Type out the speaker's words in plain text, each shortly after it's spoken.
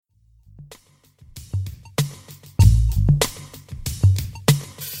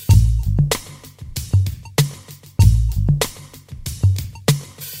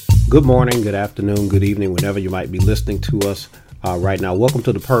Good morning, good afternoon, good evening, whenever you might be listening to us right now. Welcome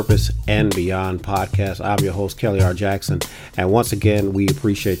to the Purpose and Beyond podcast. I'm your host, Kelly R. Jackson. And once again, we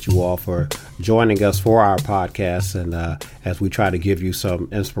appreciate you all for joining us for our podcast. And as we try to give you some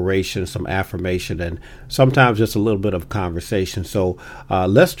inspiration, some affirmation, and sometimes just a little bit of conversation. So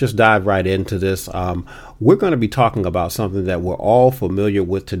let's just dive right into this. We're going to be talking about something that we're all familiar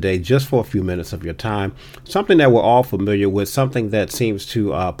with today, just for a few minutes of your time. Something that we're all familiar with, something that seems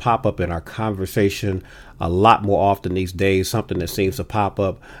to pop up in our conversation a lot more often these days, something that seems to pop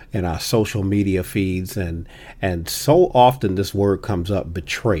up in our social media feeds. And so often this word comes up,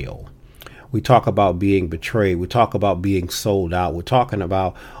 betrayal. We talk about being betrayed. We talk about being sold out. We're talking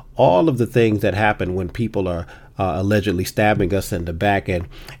about all of the things that happen when people are allegedly stabbing us in the back. And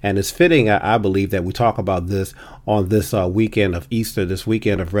it's fitting, I believe, that we talk about this on this weekend of Easter, this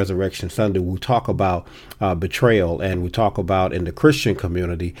weekend of Resurrection Sunday. We talk about betrayal, and we talk about, in the Christian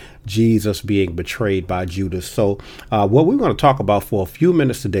community, Jesus being betrayed by Judas. So what we're going to talk about for a few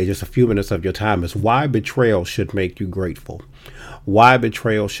minutes today, just a few minutes of your time, is why betrayal should make you grateful. Why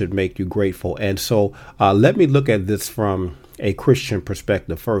betrayal should make you grateful. And so let me look at this from a Christian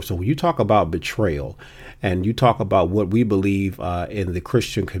perspective first. So when you talk about betrayal, and you talk about what we believe in the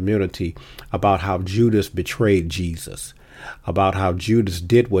Christian community about how Judas betrayed Jesus, about how Judas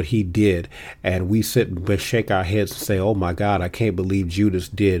did what he did, and we sit and shake our heads and say, oh my God, I can't believe Judas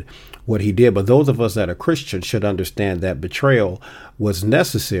did what he did. But those of us that are Christians should understand that betrayal was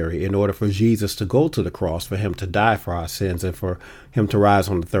necessary in order for Jesus to go to the cross, for him to die for our sins, and for him to rise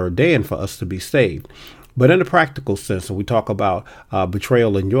on the third day, and for us to be saved. But in a practical sense, when we talk about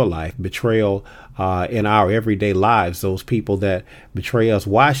betrayal in your life, betrayal in our everyday lives, those people that betray us,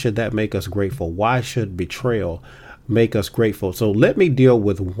 why should that make us grateful? Why should betrayal make us grateful? So let me deal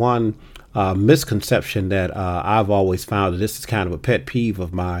with one misconception that I've always found. This is kind of a pet peeve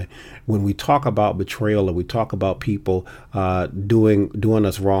of mine. When we talk about betrayal, and we talk about people doing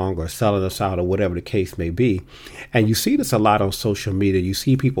us wrong or selling us out or whatever the case may be, and you see this a lot on social media. You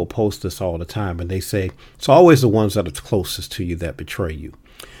see people post this all the time, and they say it's always the ones that are closest to you that betray you.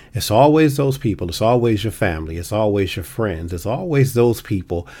 It's always those people. It's always your family. It's always your friends. It's always those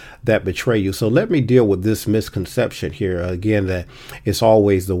people that betray you. So let me deal with this misconception here again, that it's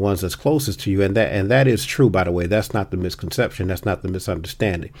always the ones that's closest to you. And that is true, by the way. That's not the misconception. That's not the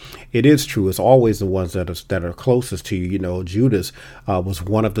misunderstanding. It is true. It's always the ones that are closest to you. You know, Judas was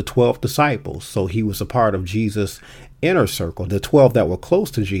one of the 12 disciples. So he was a part of Jesus' inner circle, the 12 that were close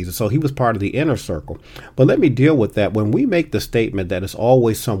to Jesus. So he was part of the inner circle. But let me deal with that. When we make the statement that it's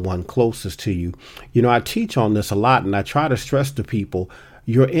always someone closest to you, you know, I teach on this a lot, and I try to stress to people,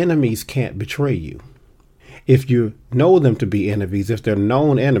 your enemies can't betray you. If you know them to be enemies, if they're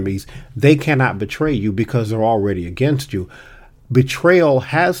known enemies, they cannot betray you because they're already against you. Betrayal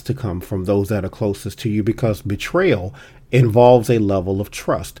has to come from those that are closest to you, because betrayal involves a level of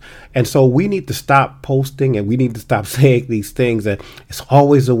trust. And so we need to stop posting, and we need to stop saying these things that it's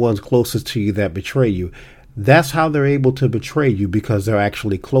always the ones closest to you that betray you. That's how they're able to betray you, because they're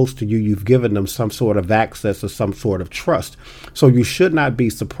actually close to you. You've given them some sort of access or some sort of trust. So you should not be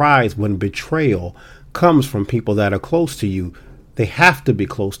surprised when betrayal comes from people that are close to you. They have to be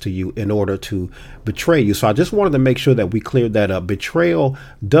close to you in order to betray you. So I just wanted to make sure that we cleared that up. Betrayal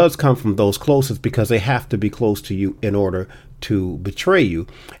does come from those closest, because they have to be close to you in order to betray you.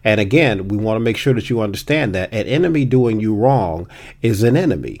 And again, we want to make sure that you understand that an enemy doing you wrong is an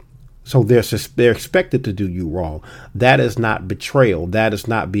enemy. So they're expected to do you wrong. That is not betrayal. That is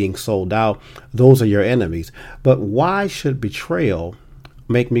not being sold out. Those are your enemies. But why should betrayal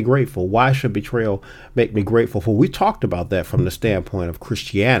make me grateful? Why should betrayal make me grateful? For we talked about that from the standpoint of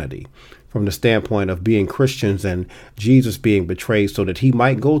Christianity, from the standpoint of being Christians and Jesus being betrayed so that he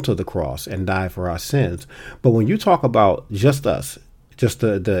might go to the cross and die for our sins. But when you talk about just us, just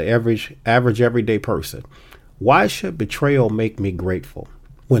the average everyday person, why should betrayal make me grateful?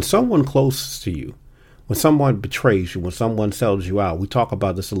 When someone close to you, when someone betrays you, when someone sells you out, we talk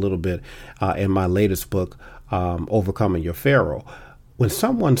about this a little bit in my latest book, Overcoming Your Pharaoh. When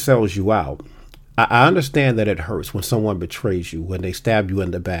someone sells you out, I understand that it hurts when someone betrays you, when they stab you in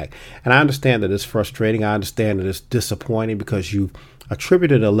the back. And I understand that it's frustrating. I understand that it's disappointing, because you've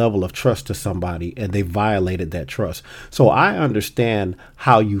attributed a level of trust to somebody and they violated that trust. So I understand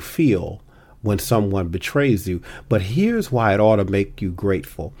how you feel when someone betrays you. But here's why it ought to make you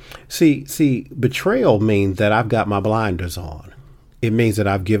grateful. See, betrayal means that I've got my blinders on. It means that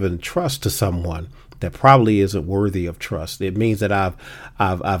I've given trust to someone that probably isn't worthy of trust. It means that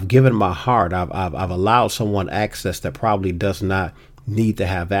I've given my heart. I've allowed someone access that probably does not need to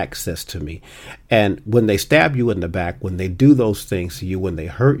have access to me. And when they stab you in the back, when they do those things to you, when they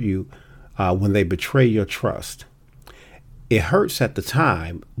hurt you, when they betray your trust, it hurts at the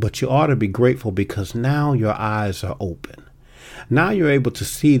time, but you ought to be grateful because now your eyes are open. Now you're able to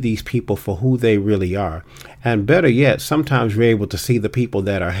see these people for who they really are. And better yet, sometimes you're able to see the people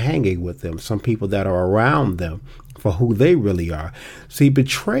that are hanging with them, some people that are around them for who they really are. See,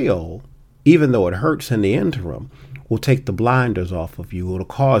 betrayal, even though it hurts in the interim, will take the blinders off of you. It'll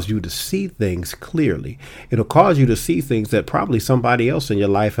cause you to see things clearly. It'll cause you to see things that probably somebody else in your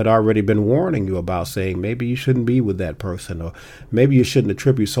life had already been warning you about, saying maybe you shouldn't be with that person, or maybe you shouldn't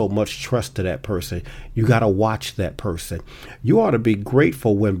attribute so much trust to that person. You got to watch that person. You ought to be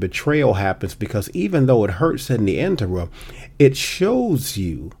grateful when betrayal happens, because even though it hurts in the interim, it shows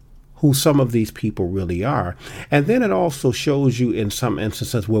you who some of these people really are. And then it also shows you in some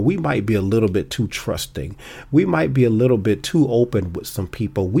instances where we might be a little bit too trusting. We might be a little bit too open with some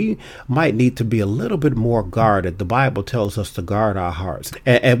people. We might need to be a little bit more guarded. The Bible tells us to guard our hearts.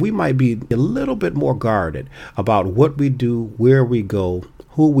 And we might be a little bit more guarded about what we do, where we go,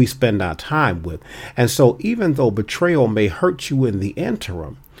 who we spend our time with. And so even though betrayal may hurt you in the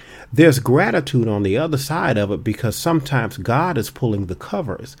interim, there's gratitude on the other side of it, because sometimes God is pulling the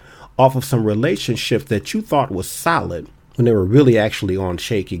covers off of some relationships that you thought was solid when they were really actually on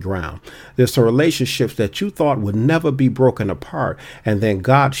shaky ground. There's some relationships that you thought would never be broken apart, and then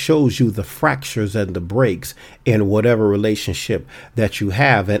God shows you the fractures and the breaks in whatever relationship that you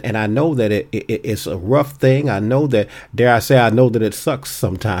have. And I know that it's a rough thing. I know that, dare I say, I know that it sucks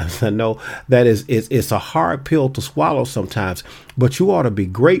sometimes. I know that it's a hard pill to swallow sometimes, but you ought to be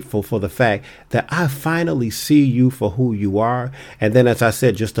grateful for the fact that I finally see you for who you are. And then, as I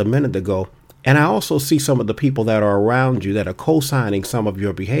said just a minute ago, and I also see some of the people that are around you that are co-signing some of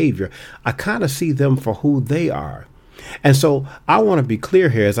your behavior. I kind of see them for who they are. And so I want to be clear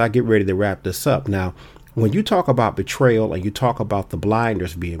here as I get ready to wrap this up. Now, when you talk about betrayal and you talk about the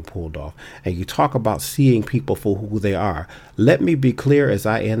blinders being pulled off and you talk about seeing people for who they are, let me be clear as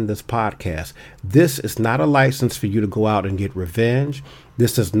I end this podcast. This is not a license for you to go out and get revenge.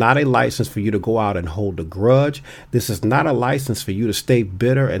 This is not a license for you to go out and hold a grudge. This is not a license for you to stay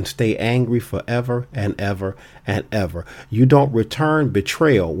bitter and stay angry forever and ever and ever. You don't return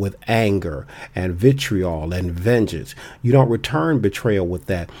betrayal with anger and vitriol and vengeance. You don't return betrayal with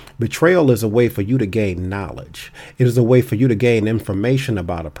that. Betrayal is a way for you to gain knowledge. It is a way for you to gain information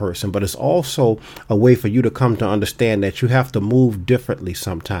about a person, but it's also a way for you to come to understand that you have to move differently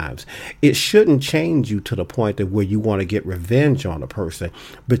sometimes. It shouldn't change you to the point that where you want to get revenge on a person.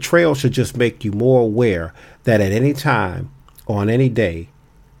 Betrayal should just make you more aware that at any time, on any day,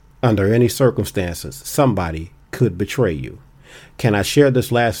 under any circumstances, somebody could betray you. Can I share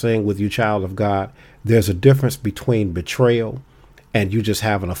this last thing with you, child of God? There's a difference between betrayal and you just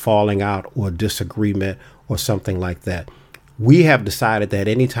having a falling out or disagreement or something like that. We have decided that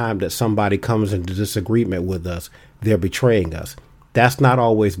any time that somebody comes into disagreement with us, they're betraying us. That's not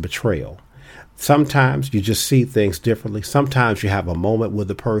always betrayal. Sometimes you just see things differently. Sometimes you have a moment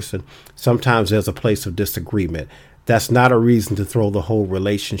with a person. Sometimes there's a place of disagreement. That's not a reason to throw the whole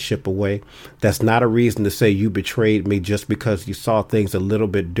relationship away. That's not a reason to say you betrayed me just because you saw things a little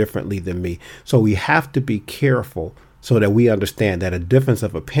bit differently than me. So we have to be careful so that we understand that a difference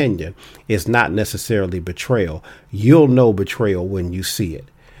of opinion is not necessarily betrayal. You'll know betrayal when you see it.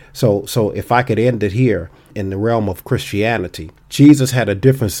 So if I could end it here in the realm of Christianity, Jesus had a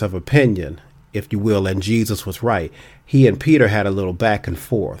difference of opinion, if you will, and Jesus was right. He and Peter had a little back and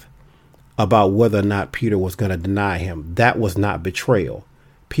forth about whether or not Peter was going to deny him. That was not betrayal.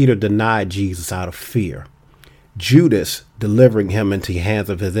 Peter denied Jesus out of fear. Judas delivering him into the hands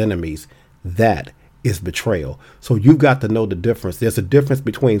of his enemies, that is betrayal. So you've got to know the difference. There's a difference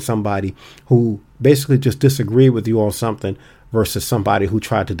between somebody who basically just disagreed with you on something versus somebody who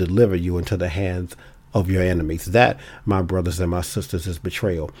tried to deliver you into the hands of your enemies. That, my brothers and my sisters, is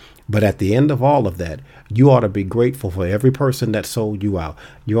betrayal. But at the end of all of that, you ought to be grateful for every person that sold you out.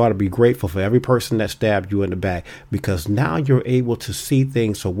 You ought to be grateful for every person that stabbed you in the back, because now you're able to see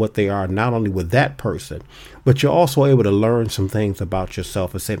things for what they are, not only with that person, but you're also able to learn some things about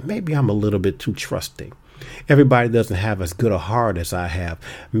yourself and say, maybe I'm a little bit too trusting. Everybody doesn't have as good a heart as I have.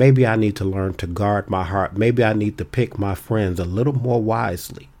 Maybe I need to learn to guard my heart. Maybe I need to pick my friends a little more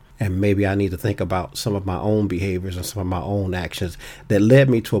wisely. And maybe I need to think about some of my own behaviors and some of my own actions that led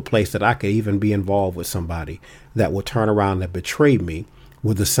me to a place that I could even be involved with somebody that would turn around and betray me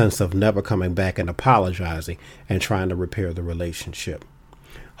with the sense of never coming back and apologizing and trying to repair the relationship.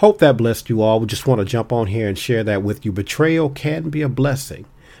 Hope that blessed you all. We just want to jump on here and share that with you. Betrayal can be a blessing.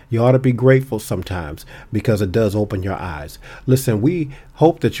 You ought to be grateful sometimes because it does open your eyes. Listen, we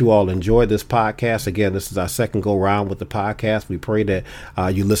hope that you all enjoy this podcast. Again, this is our second go round with the podcast. We pray that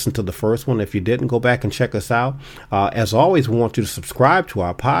you listened to the first one. If you didn't, go back and check us out. As always, we want you to subscribe to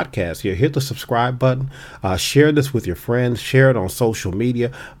our podcast. Here, hit the subscribe button. Share this with your friends. Share it on social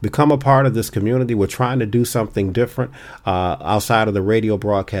media. Become a part of this community. We're trying to do something different outside of the radio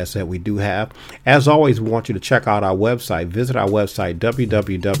broadcast that we do have. As always, we want you to check out our website. Visit our website,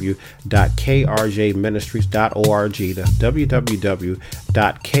 www.krjministries.org. That's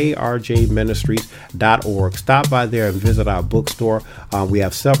www.krjministries.org. Stop by there and visit our bookstore. We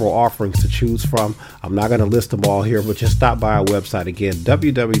have several offerings to choose from. I'm not going to list them all here, but just stop by our website again,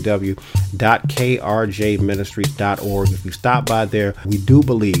 www.krjministries.org. If you stop by there, we do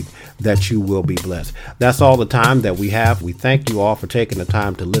believe that you will be blessed. That's all the time that we have. We thank you all for taking the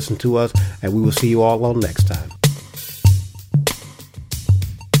time to listen to us, and we will see you all on next time.